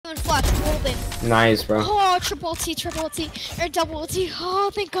god, golden. Nice, bro. Oh, triple T, or double T.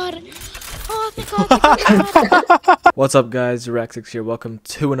 Oh, thank god. Oh, thank god, thank god. What's up guys, Rax6 here. Welcome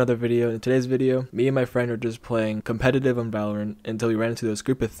to another video. In today's video, me and my friend are just playing competitive on Valorant until we ran into this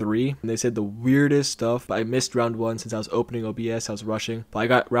group of 3 and they said the weirdest stuff. I missed round 1 since I was opening OBS, I was rushing. But I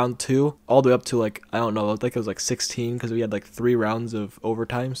got round 2 all the way up to like, I don't know, I think it was like 16 because we had like 3 rounds of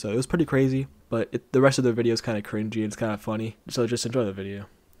overtime, so it was pretty crazy. But the rest of the video is kind of cringy, it's kind of funny, so just enjoy the video.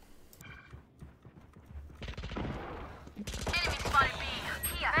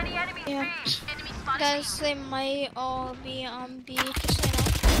 Yeah. Guys, they might all be on B, just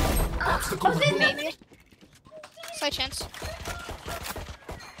so you know. Maybe. Slight chance.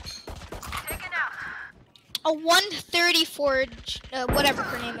 A 134, whatever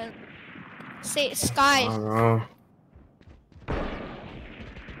her name is. Say Sky. I don't know.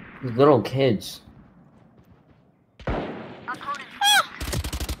 These little kids.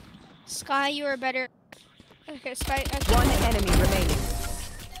 Sky, you are better. Okay, Sky. Okay. One enemy remaining.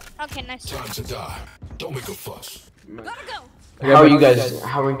 Okay, nice. Time to die. Don't make a fuss. Gotta go. How are you guys?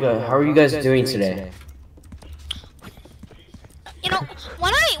 How are you guys doing today? You know,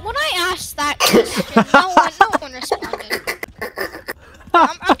 when I asked that question, no one responded.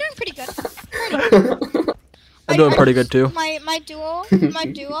 I'm doing pretty good. I'm doing pretty good too. My duo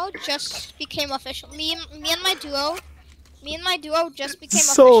just became official. Me and my duo just became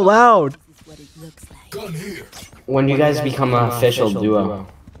official. So loud. Gun here. When you guys become an official duo?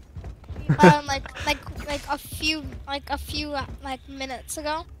 Like a few minutes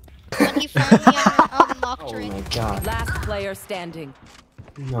ago, when he found me on the mock Oh train. my god. Last player standing.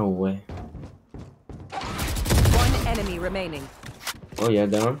 No way. One enemy remaining. Oh yeah,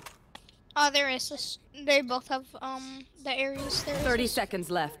 down. Oh, they're racist. They both have the areas. 30 seconds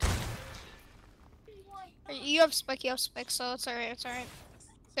left. You have spike, so it's alright. It's alright.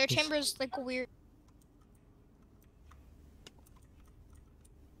 Their chamber's like weird.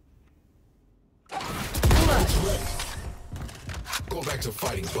 Go back to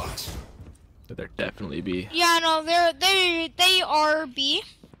fighting bots. They're definitely B. Yeah, no, they are B.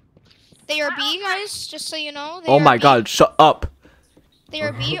 They are B, guys. Just so you know. Oh my god, shut up. They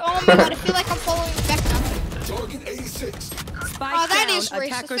are B. Oh my god, I feel like I'm following back now. Target 86. Spike Oh, that down, is racist.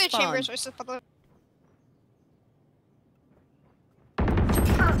 attacker Their chamber spawn. is racist.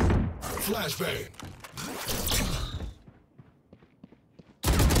 Flashbang.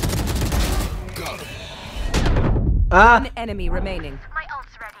 Got him. One enemy remaining. My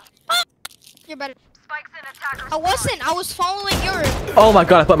ult's ready. You're better. Spikes in attacker. I wasn't. I was following yours. Oh my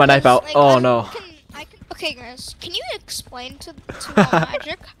god, I put my knife out. Like, Oh no. Okay, guys. Can you explain to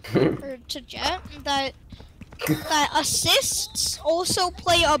Magic or to Jet that assists also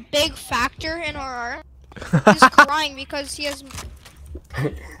play a big factor in RR? He's crying because he has.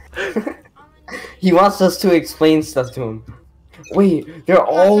 He wants us to explain stuff to him. Wait, they're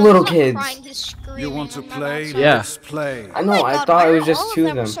all little kids. Crying, he's screaming. You want to play? Yeah. Let's play. I know. Oh my I God, thought why it was are just all 2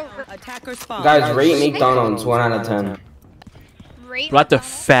 of them. so Attacker spawn. Guys, rate McDonald's 1 out of 10. rate We're at the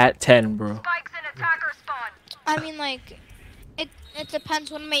McDonald's? fat 10, bro. Spikes in attacker spawn. I mean, like, it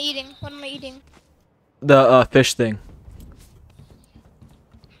depends. What am I eating? The fish thing.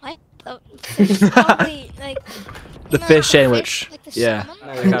 What? The fish, probably, like, The you know, fish the sandwich. like the Yeah.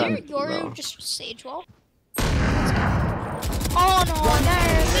 salmon. You're just sage roll. Oh no,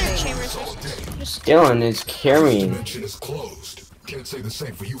 their chambers are just. Dylan is carrying. Dimension is closed. Can't say the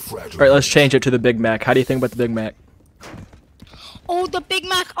same for you, fragile. Alright, let's change it to the Big Mac. How do you think about the Big Mac? Oh, the Big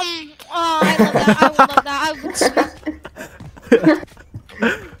Mac. I love that. I would love that. I would smack.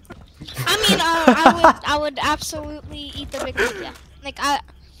 I mean, I would absolutely eat the Big Mac. Yeah, like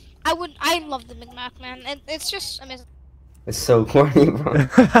I love the Big Mac, man. It's just amazing. It's so corny, bro.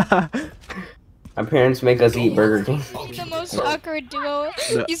 Our parents make us eat Burger King. The most awkward duo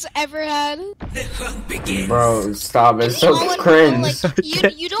he's ever had. Bro, stop. It's so All in all, cringe.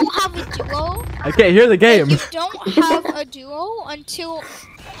 like, you don't have a duo. I can't hear the game. You don't have a duo until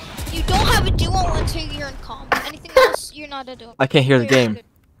you're in comp. Anything else, you're not a duo. I can't hear the You're game.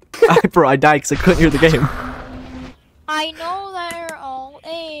 good. Bro, I died because I couldn't hear the game. I know they're all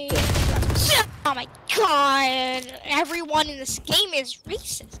A. Oh my god! Everyone in this game is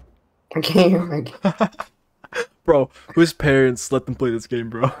racist. I can't hear my game. Bro, whose parents let them play this game,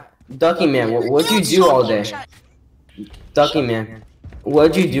 bro? Ducky Man, what'd you do all day? Ducky Man,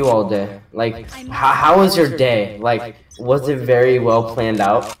 what'd you do all day? Like, how was your day? Like, was it very well planned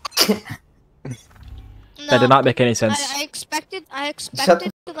out? That did not make any sense. I expected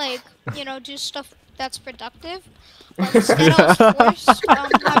to, like, you know, do stuff that's productive, but instead I was forced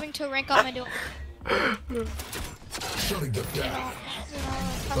having to rank up my duo. Shutting them down.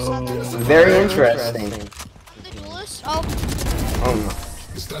 Very interesting. The duelist? Oh. Oh my.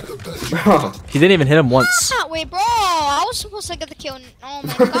 Is that the best? Bro. He didn't even hit him once. Ah, wait, bro. I was supposed to get the kill. Oh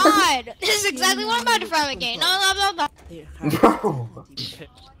my god. This is exactly what I'm about to find again. No. Bro.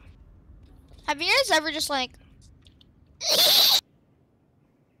 Have you guys ever just like...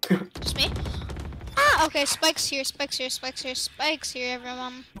 Just me? Ah, okay. Spike's here,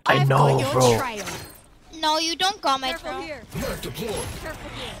 everyone. I know, bro. No, you don't got my trail. Left deployed.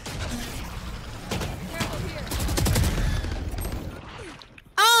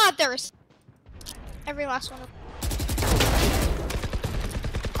 Ah, there's every last one.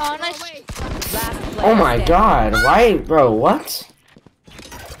 Oh, nice. Oh my god. Why, bro? What?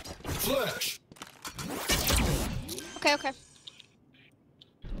 Flash.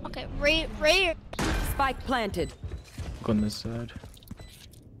 Okay. Ray, Spike planted. Go on this side.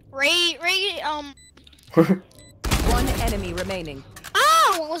 One enemy remaining.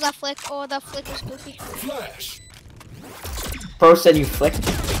 Ah, what was that flick? Oh, that flick was goofy. Flash. Bro said you flicked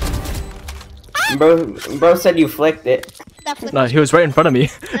it. Bro said you flicked it. That flick. No, he was right in front of me.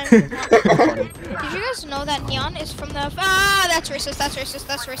 Did you guys know that Neon is from the? Ah, that's racist. That.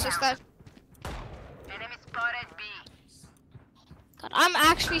 Enemy spotted B. God, I'm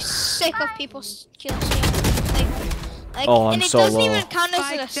actually sick of people killing Neon. Like, Oh, I'm and it so doesn't low. even count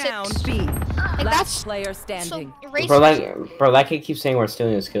as a Spike down six. B. Like Last that's player so standing. racist. Bro, that kid keeps saying we're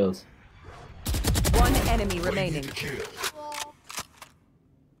stealing his kills. One enemy remaining. Kill.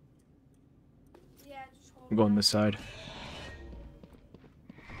 Go on this side.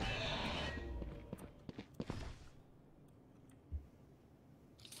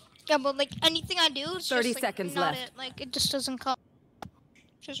 Yeah, but like anything I do, it's 30 just, like, seconds not left. It. Like it just doesn't count.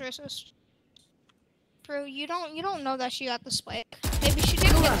 Just racist. Bro, you don't know that she got the spike. Maybe she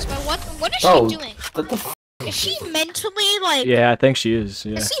didn't get the spike. What is Bro, she doing? what the f? Is she mentally like? Yeah, I think she is.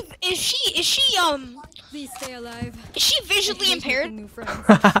 Yeah. Is she Please stay alive. Is she visually impaired? New friends.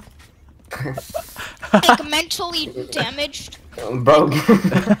 Like mentally damaged? Bro.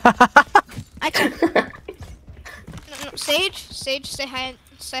 I can. No, Sage, say hi.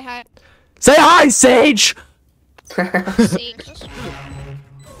 Say hi. Say hi, Sage. Sage.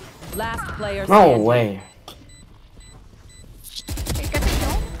 Last player No standing. way. You get the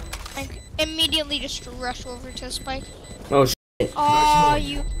kill? Like immediately just rush over to Spike. No shit. Oh,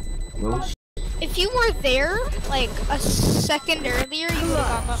 you. No shit. If you were there like a second earlier, you would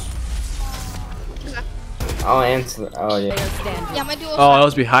have got that. Oh, answer. Oh yeah. Player standing. Yeah, my duel. Oh, that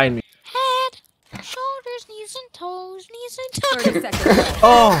was behind me. Head, shoulders, knees and toes, 30 seconds left.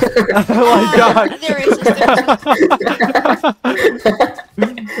 Oh, oh my god. There is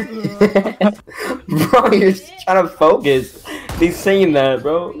Bro, you're just trying to focus. He's saying that,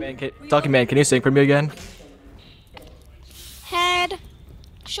 bro. Man, Talking man, can you sing for me again? Head,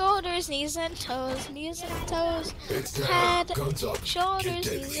 shoulders, knees and toes, It's down. head, Guns up. shoulders, Get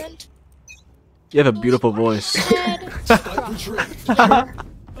knees deadly. and You have a beautiful voice. head. Spike retreat.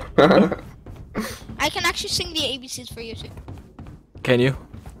 I can actually sing the ABCs for you too. Can you?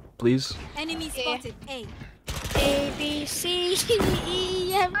 Please? Enemy Yeah. spotted. A. A B C D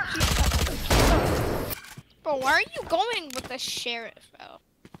E F G. Bro, why are you going with the sheriff, bro?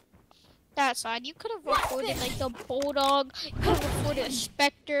 That side, you could have afforded like the bulldog. You could have afforded a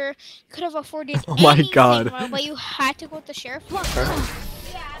specter. You could have afforded. Oh my anything, God. bro, but you had to go with the sheriff.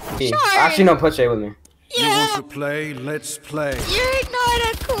 Actually, no, put Shay with me. Yeah, To play, let's play. you're not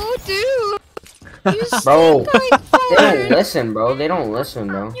a cool dude. You Bro, stink like they don't fire. listen, bro. They don't listen,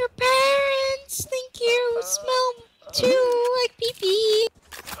 bro. Your parents think you smell too like pee pee.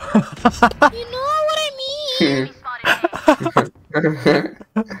 You know what I mean?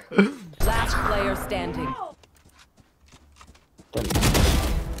 Last player standing.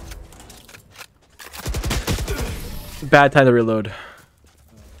 Bad time to reload.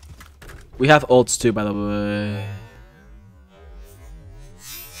 We have ults too, by the way.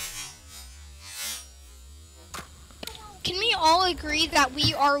 Can we all agree that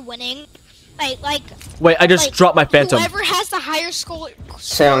we are winning? Like Wait, I just like, dropped my phantom. Whoever has the higher score.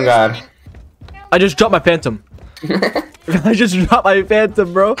 Say on God. I just dropped my phantom. I just dropped my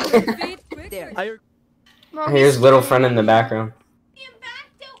phantom, bro. There. Bro, Here's little friend in the background.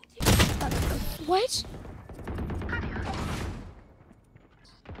 what?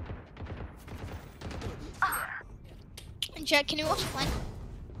 Jet, can you also find?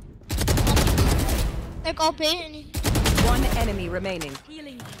 Like all bait and One enemy remaining.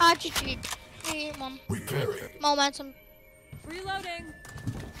 GG. Hey, mom. Repairing. Momentum. Reloading.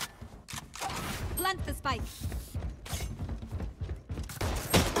 Plant the spike.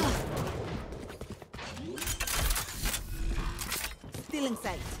 Stealing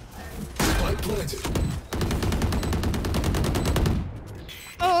sight. Spike planted.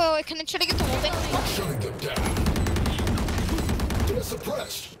 Oh, wait, can I try to get the whole thing? Shutting them down. They're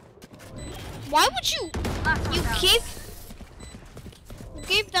suppressed. Why would you? You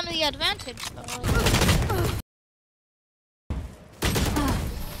gave them the advantage.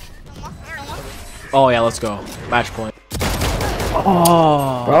 Oh yeah, let's go. Match point.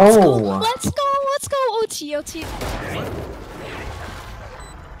 Oh. Bro. Let's go. OT.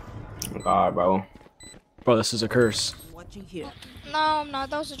 Oh God, bro. Bro, this is a curse. Watching here. No, I'm not.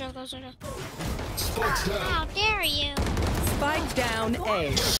 That was a joke. Spike's down. How dare you? Spike down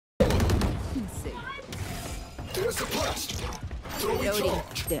A. They're suppressed. Throwing Reloading.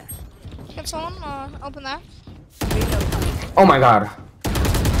 charge. There. Can someone open that? Oh my God.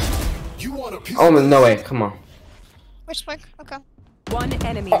 You want a piece Oh of no way. Come on. Which spike? Okay. One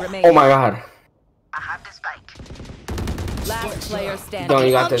enemy Oh remaining. my God. Last player standing. Don't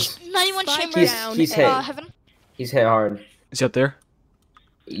you got this? 91 Spike chambers. down He's A. hit. Heaven. He's hit hard. Is he up there?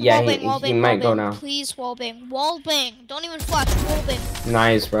 Yeah, Wallbang, he might go wallbang. now. Please, wallbang. Wallbang. Don't even flash. Wallbang.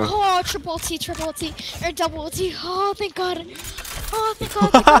 Nice, bro. Oh, triple T, or double T. Oh, thank God. Oh, thank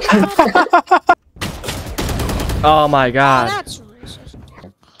God. Thank God. Oh my Oh, God. that's racist.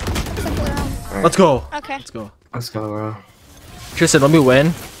 Second round. Let's go. Okay. Let's go. Let's go, bro. Tristan, when we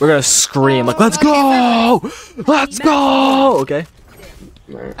win, we're gonna scream like, "Let's go! Let's go!" Okay.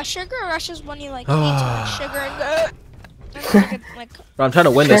 A sugar rush is when you like need to like sugar and go. Like, Bro, I'm trying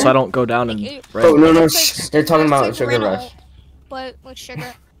to win this so I don't go down and Oh right. no no! It's Shh. like- They're talking it's about like sugar rental, rush. but with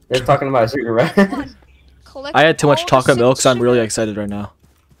sugar. They're talking about sugar rush. Collect I had too much all the chocolate milk, so I'm sugar. really excited right now.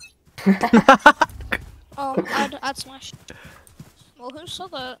 Oh, I'd smash. Well, who saw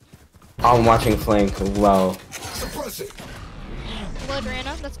that? I'm watching flank. Wow. Suppressing. Blood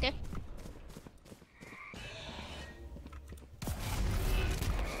Rana, that's good.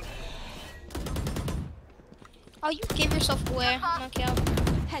 Oh, you gave yourself away. Okay.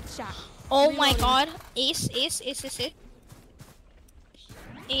 Headshot. Oh my God. Ace. Ace.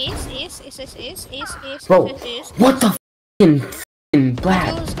 Bro, what the f***ing My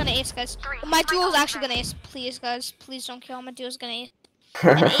black? duo's gonna ace, guys. My duo's actually gonna ace. Please, guys. Please don't kill. My duo's gonna ace.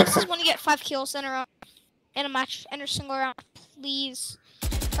 And ace is when you get 5 kills in a round. In a match. In a single round. Please.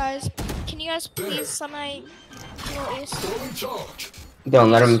 Guys, can you guys please let my duo ace? Throwing charge.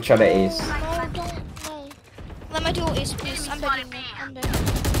 Don't let him try to ace. No, don't. No. Let my duo ace, please. I'm begging you. I'm begging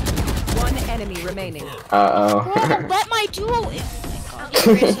you. One enemy remaining. Uh Bro, oh. let my duo ace. Oh my God,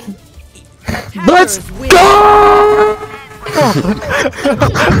 you're racing. Let's Attackers win. go!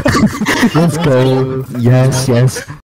 Let's go. Yes.